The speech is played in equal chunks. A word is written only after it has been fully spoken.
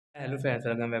Hello friends,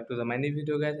 welcome back to my new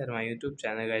video guys at my YouTube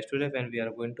channel guys. Today when we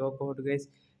are going to talk about guys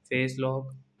face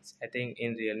lock setting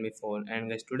in Realme phone,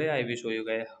 and guys today I will show you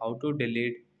guys how to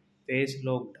delete face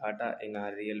lock data in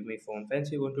our Realme phone.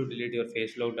 Friends, you want to delete your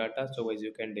face lock data, so guys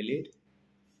you can delete.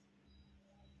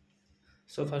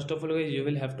 So first of all guys you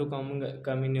will have to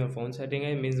come in your phone setting.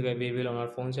 I means guys we will on our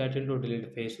phone setting to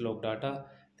delete face lock data.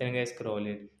 Then guys scroll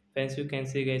it. Friends, you can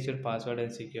see guys your password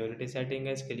and security setting.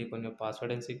 Guys click on your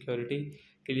password and security.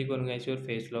 Click on guys your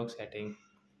face lock setting.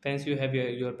 Friends, you have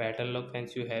your pattern lock.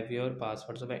 Friends, you have your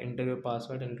password. So enter your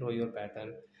password and draw your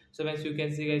pattern. So friends, you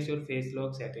can see guys your face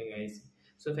lock setting guys.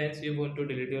 So friends, you want to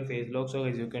delete your face lock, so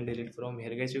guys you can delete from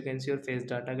here guys. You can see your face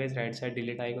data guys, right side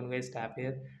delete icon guys, tap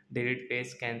here, delete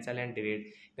face, cancel and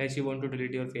delete. Guys, you want to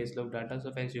delete your face lock data,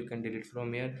 so friends you can delete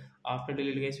from here. After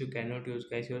delete guys, you cannot use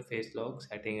guys your face lock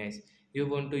setting guys. You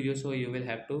want to use, so you will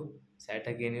have to set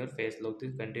again your face lock,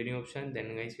 this continue option.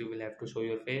 Then guys you will have to show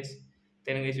your face.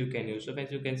 Then guys you can use. So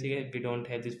friends, you can see guys we don't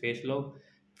have this face lock.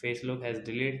 Face lock has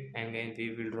delete, and then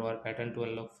we will draw our pattern to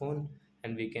unlock phone,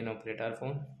 and we can operate our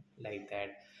phone like that.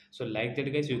 So like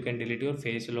that guys, you can delete your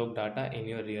face lock data in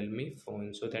your Realme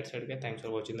phone. So that's it guys, thanks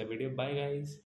for watching the video, bye guys.